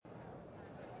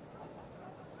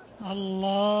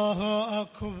الله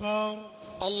أكبر.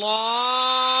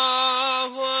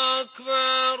 الله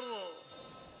أكبر.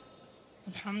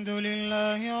 الحمد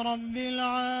لله رب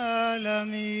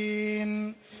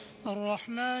العالمين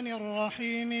الرحمن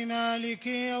الرحيم مالك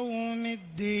يوم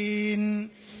الدين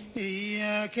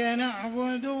إياك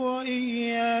نعبد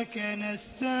وإياك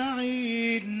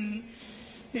نستعين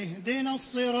اهدنا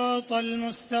الصراط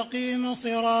المستقيم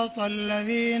صراط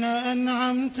الذين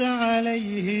أنعمت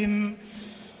عليهم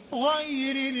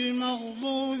غير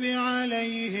المغضوب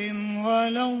عليهم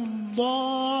ولا الضالين.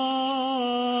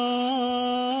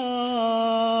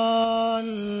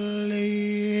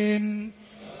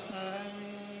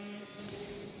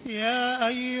 يا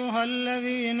أيها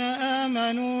الذين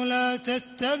آمنوا لا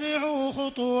تتبعوا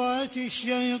خطوات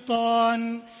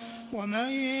الشيطان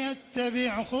ومن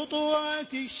يتبع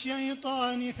خطوات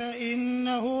الشيطان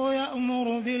فإنه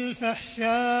يأمر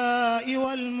بالفحشاء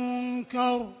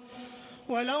والمنكر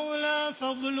ولولا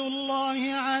فضل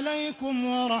الله عليكم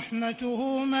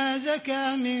ورحمته ما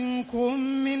زكى منكم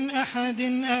من أحد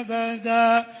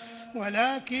أبدا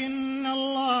ولكن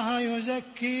الله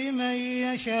يزكي من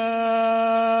يشاء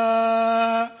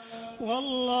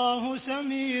والله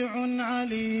سميع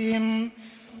عليم.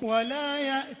 ولا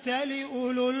يأتل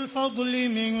أولو الفضل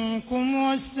منكم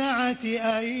والسعة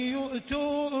أن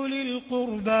يؤتوا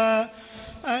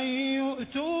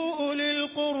أولي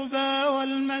القربى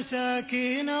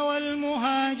والمساكين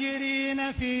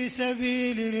والمهاجرين في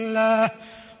سبيل الله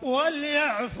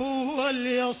وليعفوا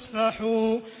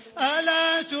وليصفحوا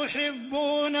ألا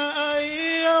تحبون أن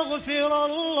يغفر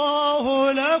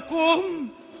الله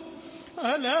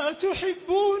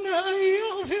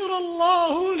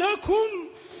لكم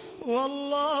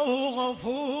والله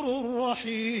غفور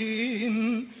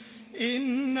رحيم.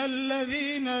 إن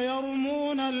الذين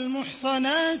يرمون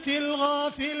المحصنات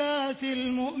الغافلات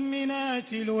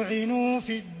المؤمنات لعنوا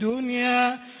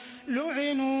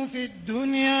في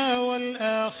الدنيا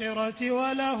والآخرة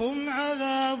ولهم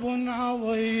عذاب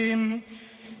عظيم.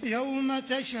 يوم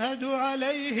تشهد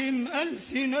عليهم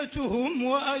ألسنتهم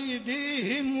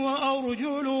وأيديهم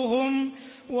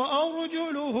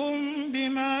وأرجلهم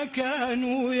بما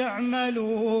كانوا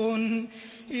يعملون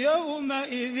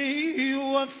يومئذ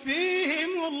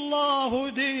يوفيهم الله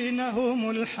دينهم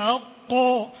الحق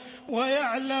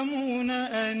ويعلمون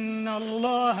أن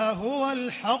الله هو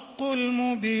الحق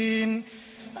المبين.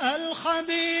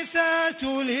 الخبيثات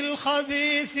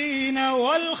للخبيثين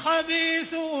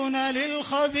والخبيثون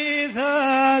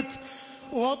للخبيثات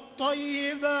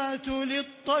والطيبات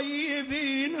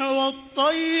للطيبين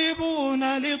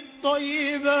والطيبون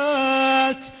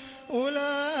للطيبات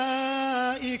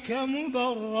أولئك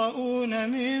مبرؤون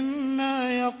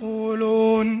مما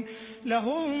يقولون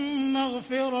لهم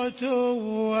مغفرة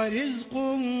ورزق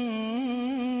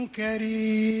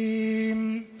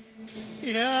كريم.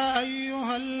 يا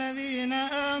أيها الذين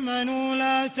آمنوا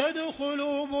لا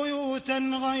تدخلوا بيوتا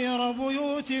غير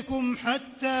بيوتكم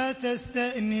حتى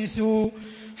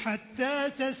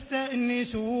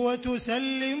تستأنسوا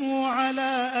وتسلموا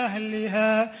على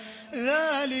أهلها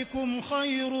ذلكم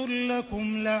خير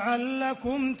لكم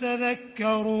لعلكم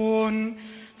تذكرون.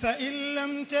 فإن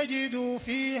لم تجدوا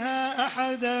فيها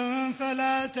أحدا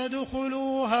فلا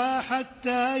تدخلوها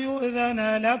حتى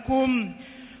يؤذن لكم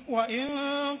وإن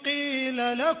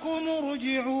قيل لكم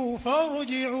ارجعوا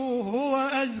فارجعوا هو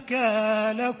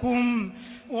أزكى لكم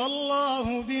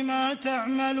والله بما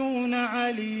تعملون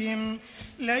عليم.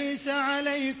 ليس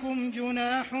عليكم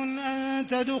جناح أن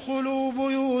تدخلوا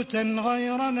بيوتا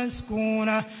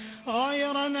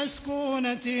غير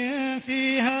مسكونة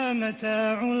فيها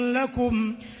متاع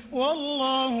لكم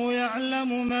والله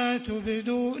يعلم ما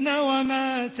تبدون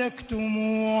وما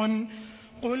تكتمون.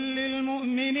 قل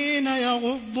للمؤمنين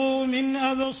يغضوا من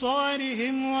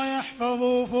أبصارهم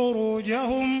ويحفظوا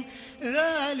فروجهم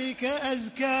ذلك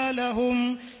أزكى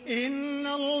لهم إن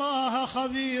الله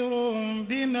خبير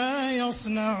بما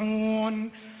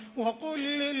يصنعون. وقل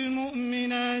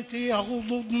للمؤمنات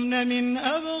يغضضن من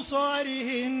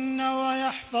أبصارهن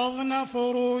ويحفظن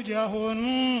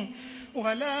فروجهن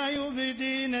ولا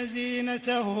يبدين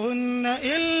زينتهن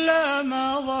إلا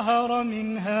ما ظهر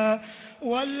منها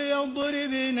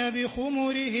وليضربن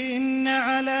بخمرهن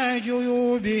على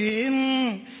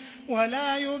جيوبهن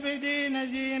ولا يبدين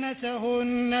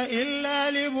زينتهن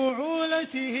إلا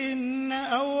لبعولتهن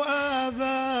أو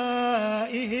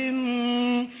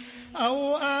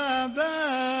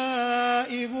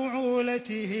آباء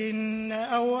بعولتهن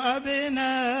أو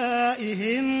أبناء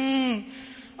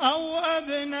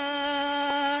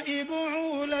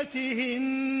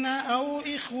بعولتهن أو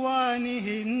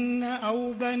إخوانهن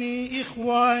أو بني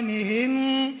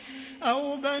إخوانهن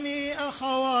أو بني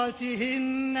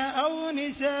أخواتهن أو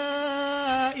نسائهن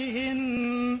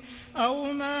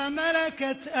أو ما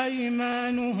ملكت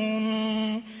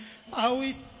أيمانهن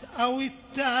أو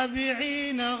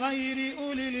التابعين غير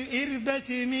أولي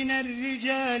الإربة من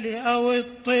الرجال أو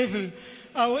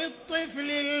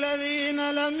الطفل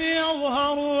الذين لم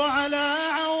يظهروا على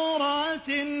عورات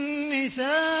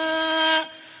النساء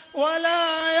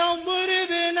ولا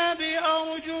يضربن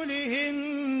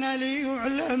بأرجلهن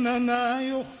ليعلم ما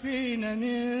يخفين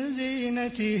من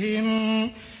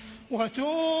زينتهن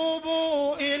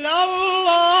وتوبوا إلى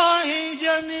الله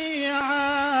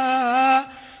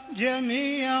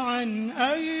جميعا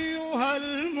أيها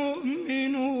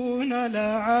المؤمنون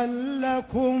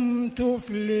لعلكم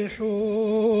تفلحون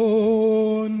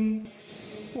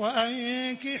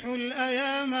وأنكحوا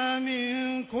الأيام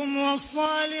منكم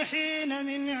والصالحين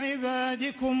من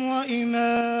عبادكم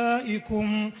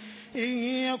وإمائكم إن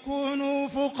يكونوا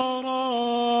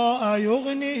فقراء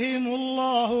يغنهم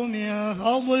الله من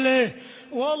فضله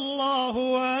والله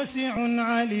واسع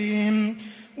عليم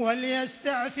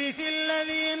وليستعفف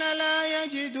الذين لا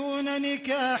يجدون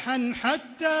نكاحا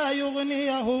حتى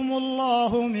يغنيهم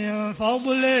الله من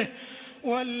فضله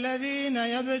والذين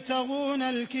يبتغون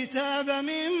الكتاب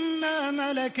مما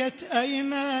ملكت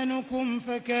أيمانكم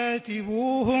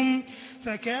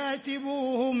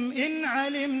فكاتبوهم إن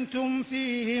علمتم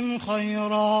فيهم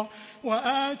خيرا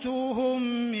وآتوهم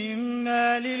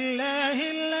مما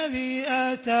لله الذي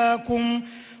آتاكم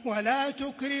ولا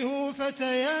تكرهوا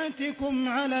فتياتكم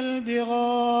على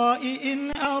البغاء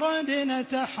إن أردنا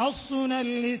تحصنا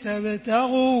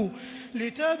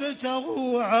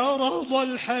لتبتغوا عرض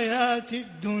الحياة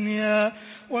الدنيا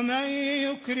ومن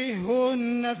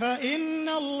يكرههن فإن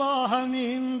الله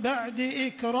من بعد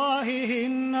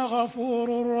إكراههن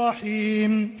غفور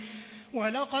رحيم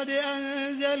ولقد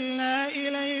أنزلنا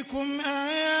إليكم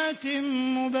آيات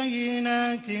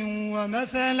مبينات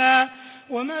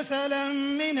ومثلا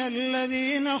من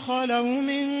الذين خلوا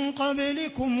من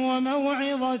قبلكم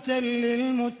وموعظة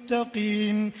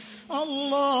للمتقين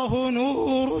الله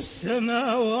نور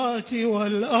السماوات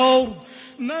والأرض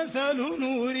مثل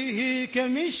نوره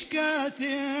كمشكاة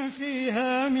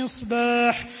فيها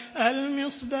مصباح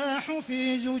المصباح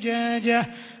في زجاجة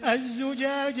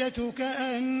الزجاجة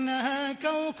كأنها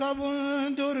كوكب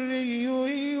دري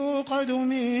يوقد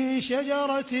من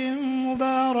شجرة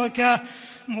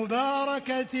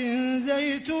مباركة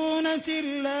زيتونة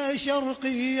لا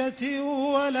شرقية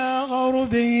ولا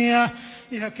غربية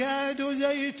يكاد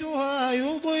زيتها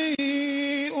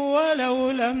يضيء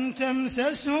ولو لم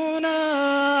تمسسه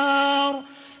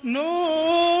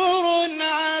نور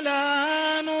على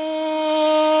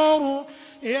نور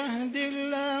يهدي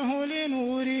الله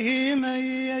لنوره من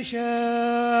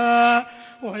يشاء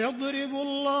ويضرب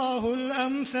الله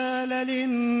الأمثال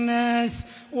للناس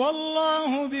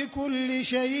والله بكل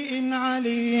شيء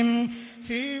عليم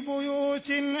في بيوت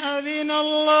أذن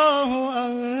الله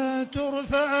أن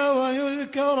ترفع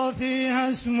ويذكر فيها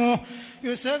اسمه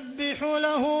يسبح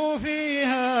له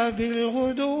فيها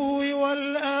بالغدو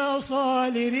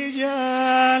والآصال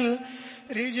رجال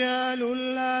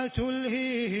لا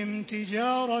تلهيهم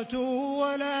تجارة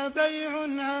ولا بيع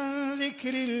عن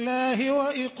ذكر الله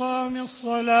وإقام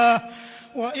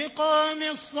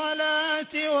الصلاة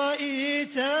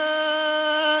وإيتاء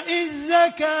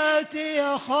الزكاة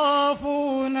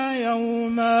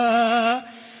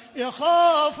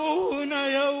يخافون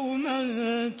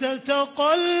يوما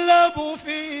تتقلب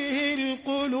فيه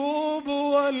القلوب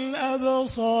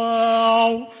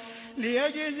والأبصار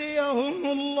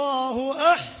ليجزيهم الله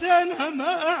أحسن ما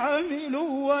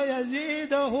عملوا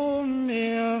ويزيدهم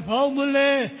من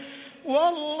فضله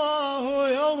والله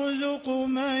يرزق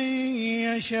من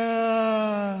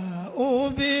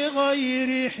يشاء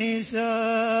بغير حساب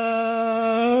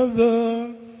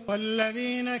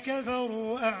والذين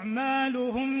كفروا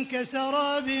أعمالهم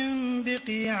كسراب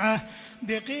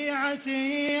بقيعة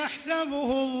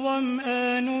يحسبه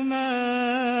الظمآن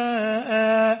ماء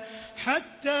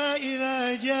حتى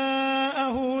إذا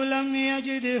جاءه لم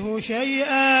يجده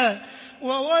شيئا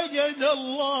ووجد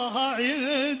الله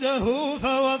عنده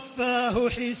فوفاه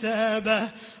حسابه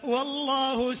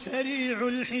والله سريع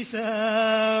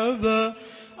الحساب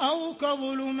أو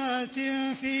كظلمات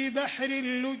في بحر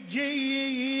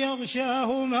لجي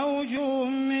يغشاه موج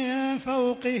من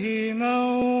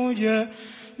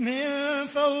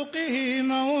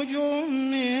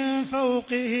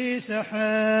فوقه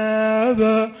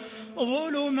سحاب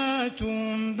ظلمات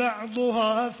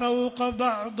بعضها فوق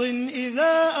بعض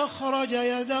إذا أخرج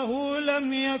يده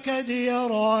لم يكد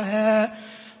يراها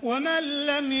ومن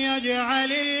لم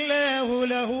يجعل الله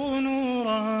له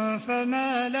نورا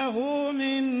فما له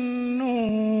من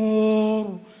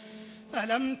نور.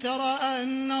 ألم تر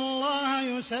أن الله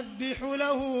يسبح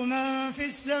له من في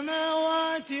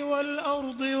السماوات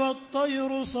والأرض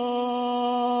والطير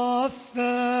صافات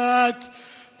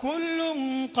كل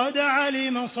قد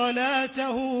علم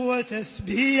صلاته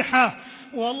وتسبيحه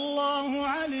والله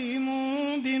عليم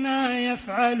بما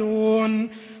يفعلون.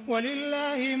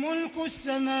 ولله ملك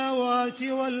السماوات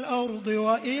والأرض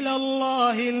وإلى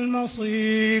الله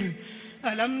المصير.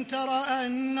 ألم تر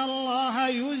أن الله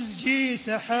يزجي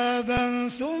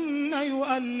سحابا ثم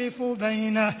يؤلف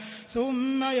بينه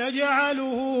ثم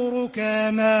يجعله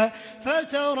ركاما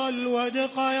فترى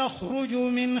الودق يخرج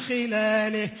من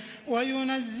خلاله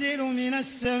وينزل من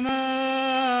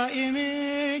السماء من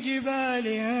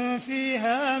جبال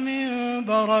فيها من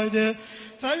برد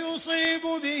فيصيب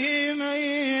به من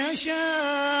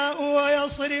يشاء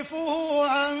ويصرفه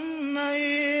عن من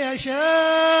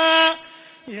يشاء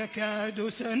يكاد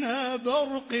سنا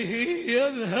برقه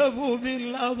يذهب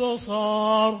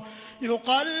بالأبصار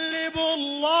يقلب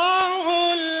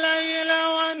الله الليل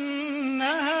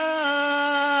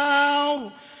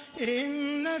والنهار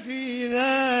إن في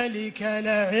ذلك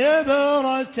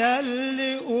لعبرة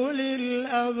لأولي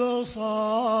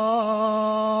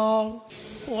الأبصار.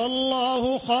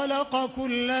 والله خلق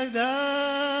كل دابة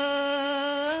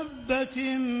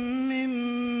من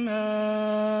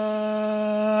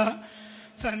ماء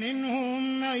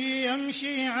فمنهم من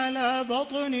يمشي على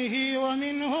بطنه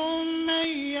ومنهم من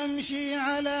يمشي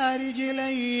على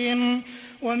رجلين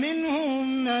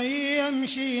ومنهم من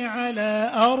يمشي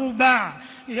على 4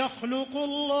 يخلق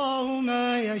الله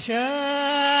ما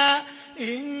يشاء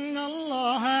إن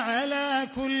الله على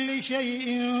كل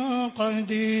شيء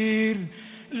قدير.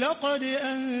 لقد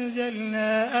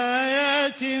أنزلنا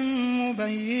آيات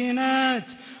مبينات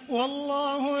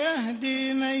والله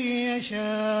يهدي من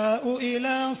يشاء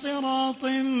إلى صراط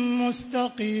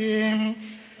مستقيم.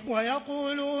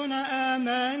 ويقولون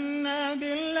آمنا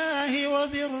بالله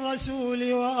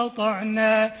وبالرسول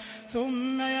وأطعنا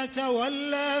ثم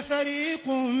يتولى فريق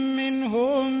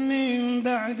منهم من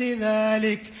بعد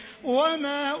ذلك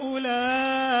وما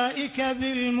أولئك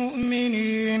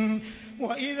بالمؤمنين.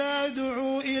 وإذا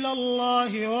دعوا إلى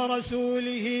الله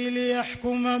ورسوله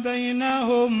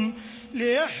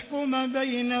ليحكم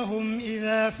بينهم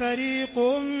إذا فريق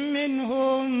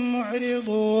منهم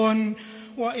معرضون.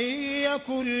 وإن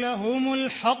يكن لهم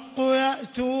الحق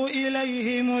يأتوا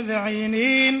إليه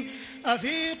مذعنين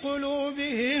أفي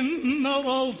قلوبهم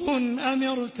مرض أم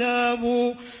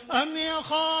ارتابوا أم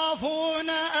يخافون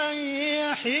أن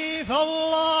يحيف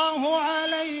الله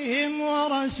عليهم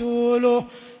ورسوله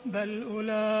بل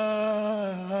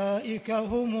أولئك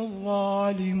هم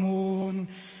الظالمون.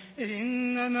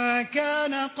 إنما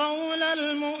كان قول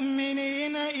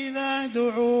المؤمنين إذا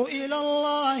دعوا إلى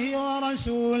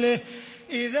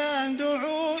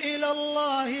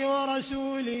الله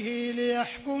ورسوله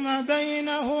ليحكم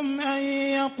بينهم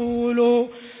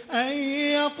أن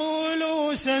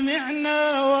يقولوا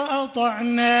سمعنا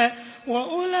وأطعنا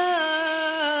وأولئك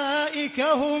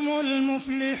هم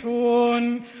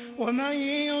المفلحون. ومن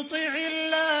يطع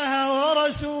الله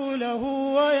ورسوله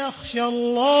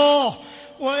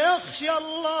ويخشى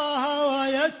الله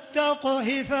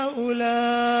ويتقه فأولئك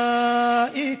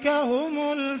هم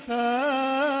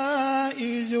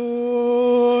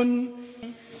الفائزون.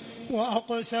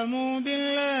 وأقسموا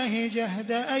بالله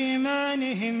جهد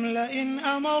أيمانهم لئن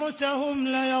أمرتهم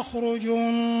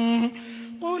ليخرجون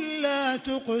قل لا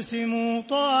تقسموا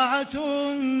طاعة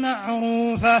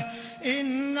معروفة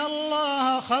إن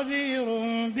الله خبير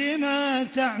بما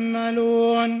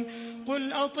تعملون.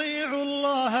 قل أطيعوا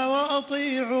الله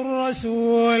وأطيعوا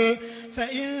الرسول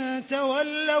فإن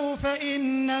تولوا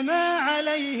فإنما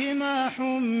عليه ما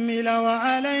حمل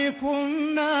وعليكم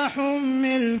ما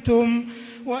حملتم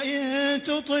وإن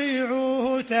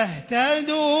تطيعوه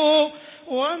تهتدوا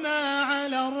وما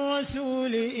على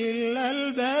الرسول إلا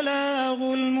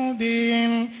البلاغ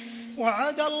المبين.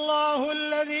 وعد الله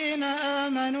الذين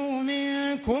آمنوا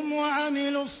منكم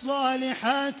وعملوا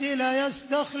الصالحات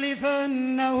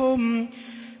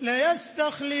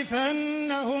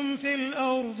ليستخلفنهم في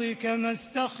الأرض كما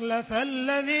استخلف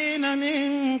الذين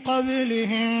من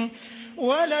قبلهم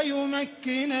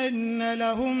وليمكنن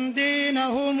لهم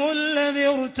دينهم الذي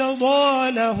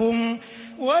ارتضى لهم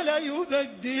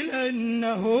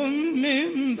وليبدلنهم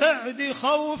من بعد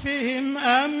خوفهم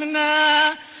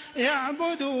أمنا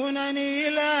يعبدونني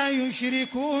لا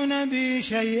يشركون بي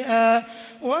شيئا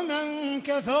ومن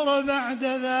كفر بعد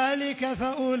ذلك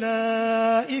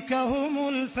فأولئك هم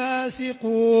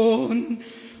الفاسقون.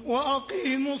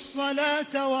 وأقيموا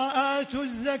الصلاة وآتوا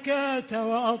الزكاة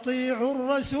وأطيعوا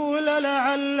الرسول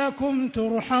لعلكم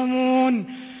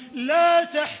ترحمون لا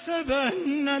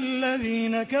تحسبن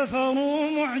الذين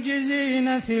كفروا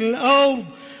معجزين في الأرض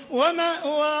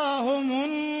ومأواهم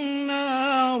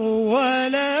النار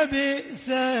ولا بئس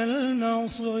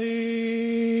المصير.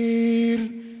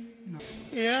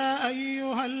 يا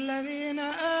أيها الذين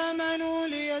آمنوا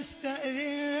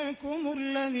ليستأذنكم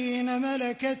الذين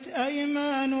ملكت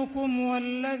أيمانكم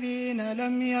والذين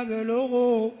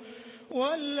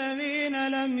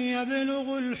لم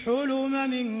يبلغوا الحلم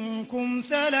منكم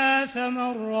 3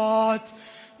 مرات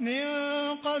من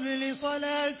قبل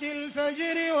صلاة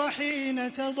الفجر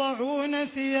وحين تضعون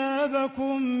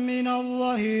ثيابكم من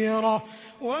الظهيرة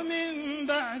ومن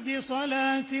بعد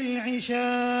صلاة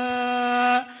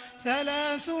العشاء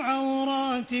 3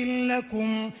 عورات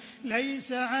لكم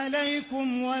ليس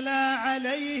عليكم ولا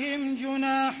عليهم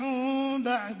جناح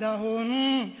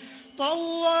بعدهن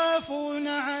طوافون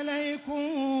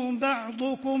عليكم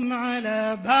بعضكم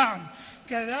على بعض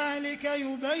كذلك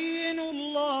يبين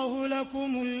الله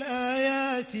لكم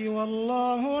الآيات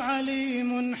والله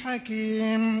عليم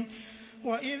حكيم.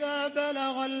 وإذا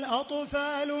بلغ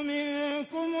الأطفال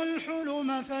منكم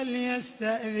الحلم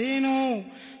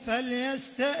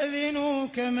فليستأذنوا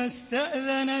كما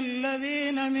استأذن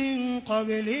الذين من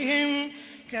قبلهم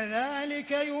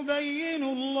كذلك يبين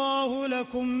الله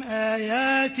لكم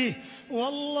آياته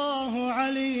والله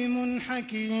عليم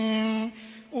حكيم.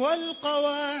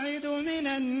 والقواعد من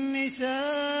النساء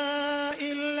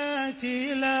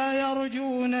اللاتي لا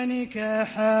يرجون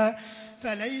نكاحا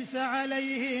فليس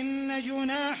عليهن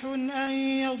جناح أن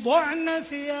يضعن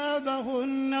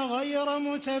ثيابهن غير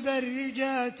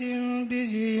متبرجات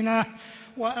بزينة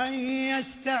وأن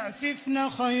يستعففن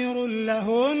خير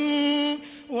لهن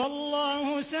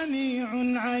والله سميع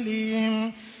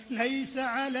عليم. ليس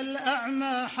على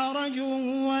الأعمى حرج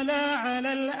ولا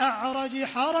على الأعرج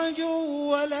حرج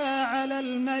ولا على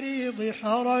المريض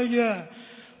حرج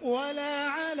ولا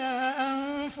على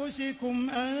أنفسكم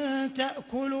أن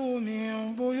تأكلوا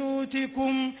من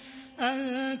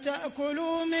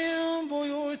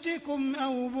بيوتكم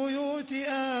أو بيوت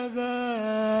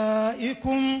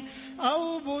آبائكم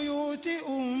أو بيوت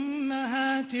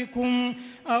أمهاتكم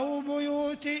أو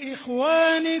بيوت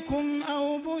إخوانكم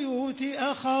أو بيوت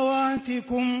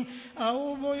أخواتكم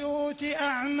أو بيوت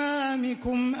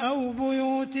أعمامكم أو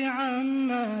بيوت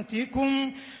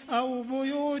عماتكم أو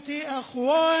بيوت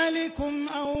أخوالكم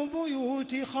أو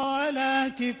بيوت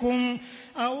خالاتكم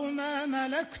أو ما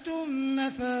ملكتم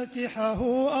مفاتحه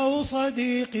أو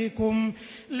صديقكم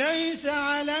ليس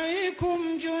عليكم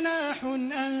جناح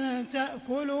أن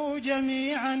تأكلوا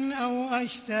جميعا أو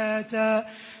أشتاتا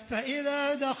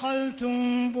فإذا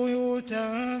دخلتم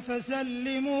بيوتا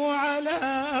فسلموا على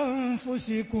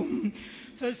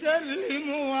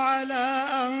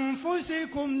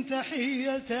أنفسكم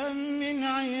تحية من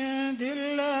عند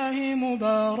الله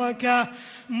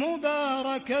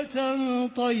مباركة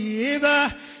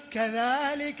طيبة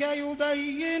كذلك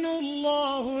يبين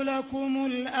الله لكم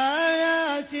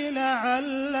الآيات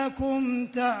لعلكم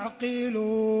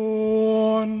تعقلون.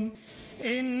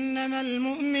 إنما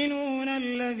المؤمنون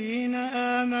الذين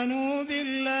آمنوا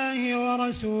بالله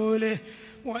ورسوله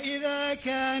وإذا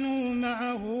كانوا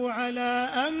معه على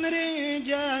أمر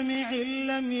جامع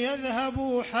لم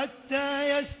يذهبوا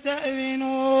حتى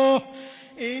يستأذنوه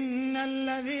إن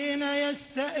الذين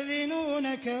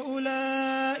يستأذنونك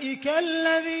أولئك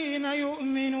الذين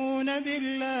يؤمنون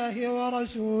بالله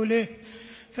ورسوله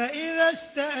فإذا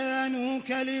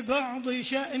استأذنوك لبعض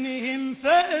شأنهم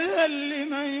فأذن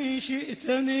لمن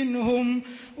شئت منهم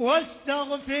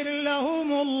واستغفر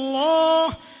لهم الله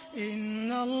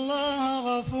إن الله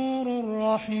غفور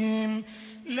رحيم.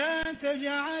 لا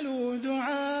تجعلوا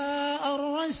دعاء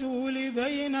الرسول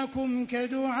بينكم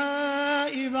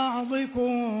كدعاء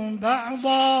بعضكم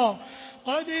بعضا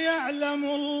قد يعلم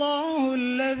الله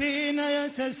الذين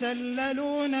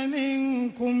يتسللون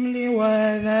منكم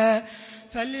لواذا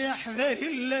فليحذر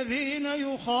الذين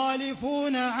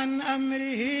يخالفون عن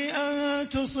أمره أن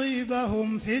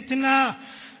تصيبهم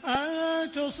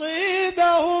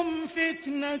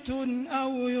فتنة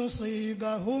أو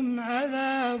يصيبهم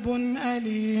عذاب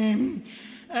أليم.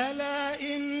 ألا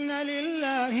إن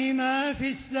لله ما في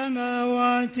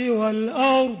السماوات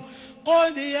والأرض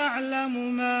قد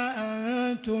يعلم ما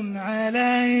أنتم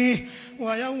عليه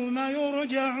ويوم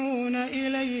يرجعون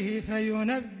إليه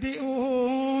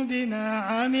فينبئهم بما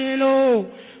عملوا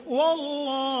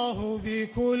والله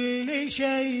بكل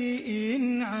شيء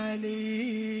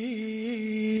عليم.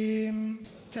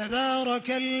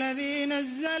 تبارك الذي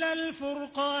نزل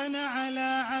الفرقان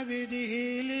على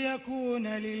عبده ليكون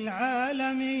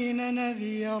للعالمين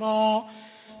نذيرا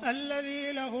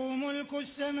الذي له ملك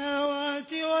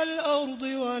السماوات والأرض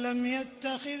ولم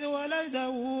يتخذ ولدا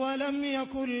ولم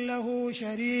يكن له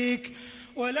شريك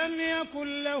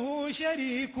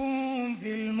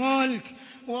في الملك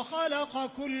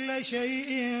وخلق كل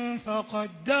شيء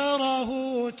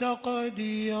فقدره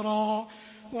تقديرا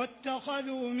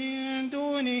واتخذوا من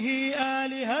دونه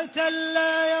آلهة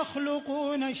لا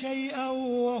يخلقون شيئا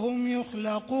وهم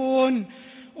يخلقون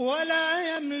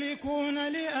ولا يملكون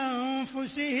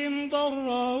لأنفسهم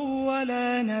ضرا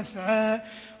ولا نفعا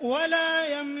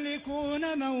ولا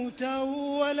يملكون موتا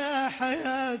ولا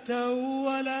حياة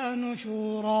ولا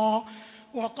نشورا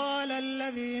وقال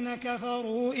الذين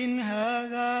كفروا إن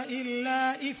هذا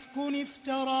إلا إفك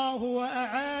افتراه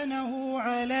وأعانه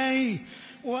عليه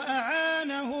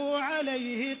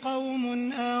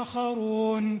قوم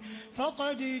آخرون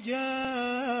فقد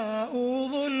جاءوا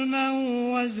ظلما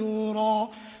وزورا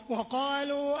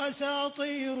وقالوا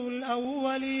أساطير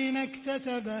الأولين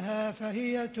اكتتبها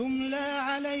فهي تملى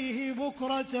عليه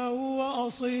بكرة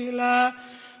وأصيلا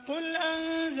قل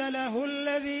أنزله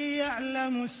الذي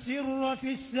يعلم السر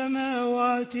في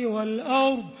السماوات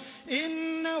والأرض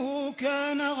إنه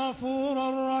كان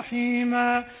غفورا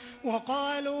رحيما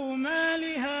وقالوا ما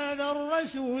لهذا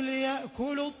الرسول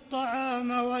يأكل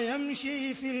الطعام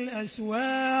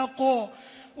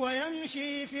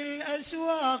ويمشي في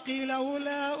الأسواق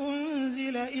لولا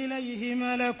أنزل إليه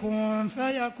ملك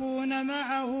فيكون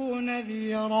معه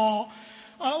نذيرا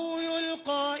أو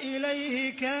يلقى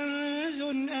إليه كنز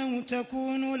أو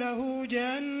تكون له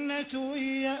جنة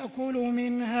يأكل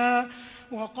منها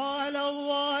وقال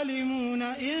الظالمون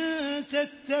إن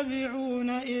تتبعون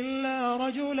إلا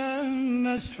رجلا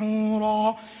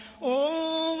مسحورا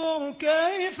انظر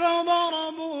كيف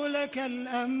ضربوا لك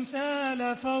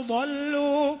الأمثال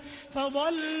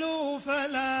فضلوا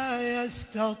فلا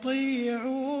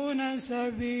يستطيعون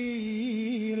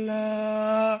سبيلا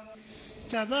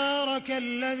تبارك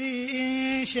الذي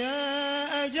إن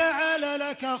شاء جعل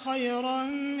لك خيرا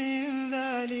من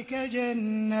ذلك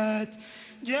جنات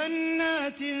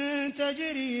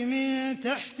تجري من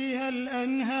تحتها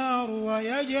الأنهار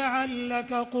ويجعل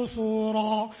لك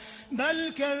قصورا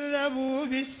بل كذبوا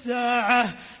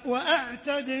بالساعة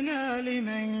وأعتدنا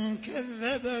لمن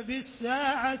كذب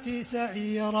بالساعة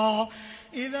سعيرا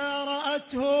إذا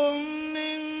رأتهم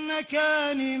من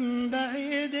مكان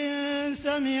بعيد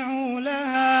سمعوا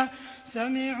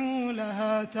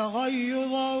لها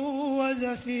تغيظا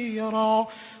وزفيرا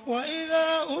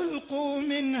وإذا ألقوا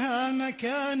منها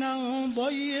مكانا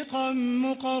ضيقا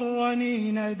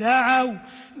مقرنين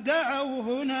دعوا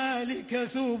هنالك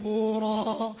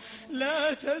ثبورا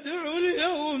لا تدعوا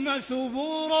اليوم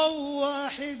ثبورا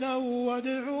واحدا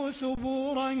وادعوا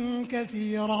ثبورا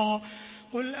كثيرا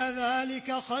قل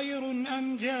أذلك خير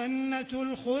أم جنة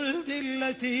الخلد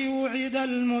التي وعد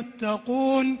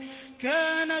المتقون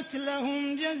كانت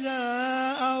لهم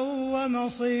جزاء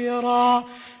ومصيرا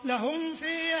لهم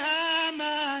فيها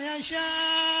ما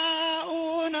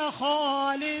يشاءون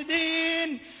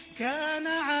خالدين كان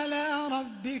على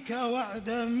ربك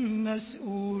وعدا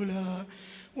مسئولا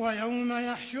ويوم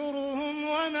يحشرهم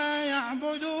وما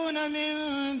يعبدون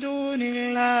من دون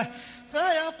الله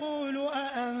فيقول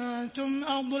أأنتم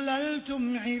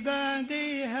أضللتم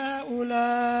عبادي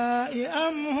هؤلاء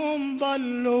أم هم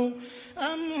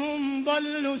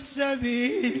ضلوا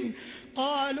السبيل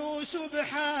قالوا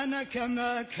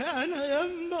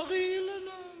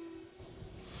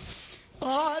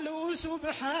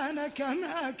سبحانك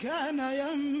ما كان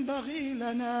ينبغي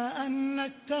لنا أن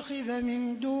نتخذ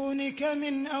من دونك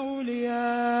من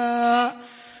أولياء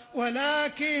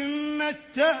ولكن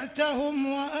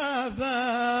متعتهم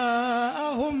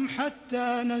وآباءهم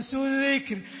حتى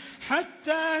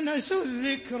نسوا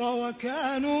الذكر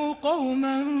وكانوا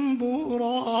قوما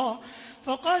بورا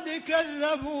فقد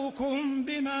كذبوكم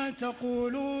بما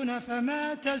تقولون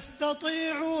فما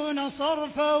تستطيعون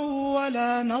صرفا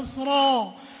ولا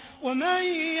نصرا ومن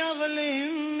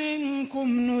يظلم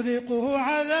منكم نذقه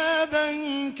عذابا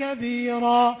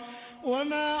كبيرا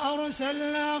وما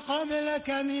أرسلنا قبلك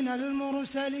من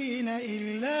المرسلين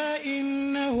إلا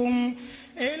إنهم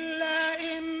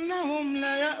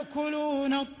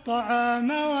ليأكلون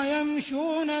الطعام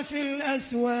ويمشون في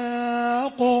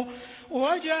الأسواق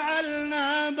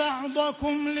وجعلنا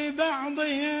بعضكم لبعض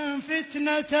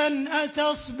فتنة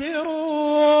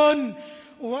أتصبرون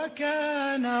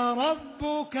وكان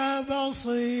ربك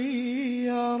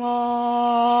بصيرا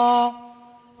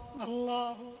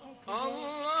الله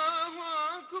أكبر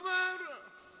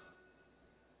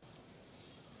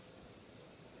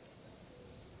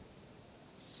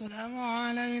السلام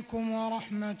عليكم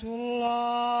ورحمة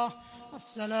الله.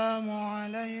 السلام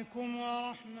عليكم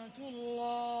ورحمة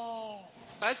الله.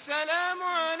 السلام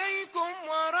عليكم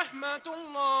ورحمة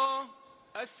الله.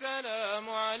 السلام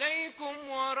عليكم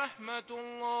ورحمة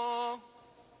الله.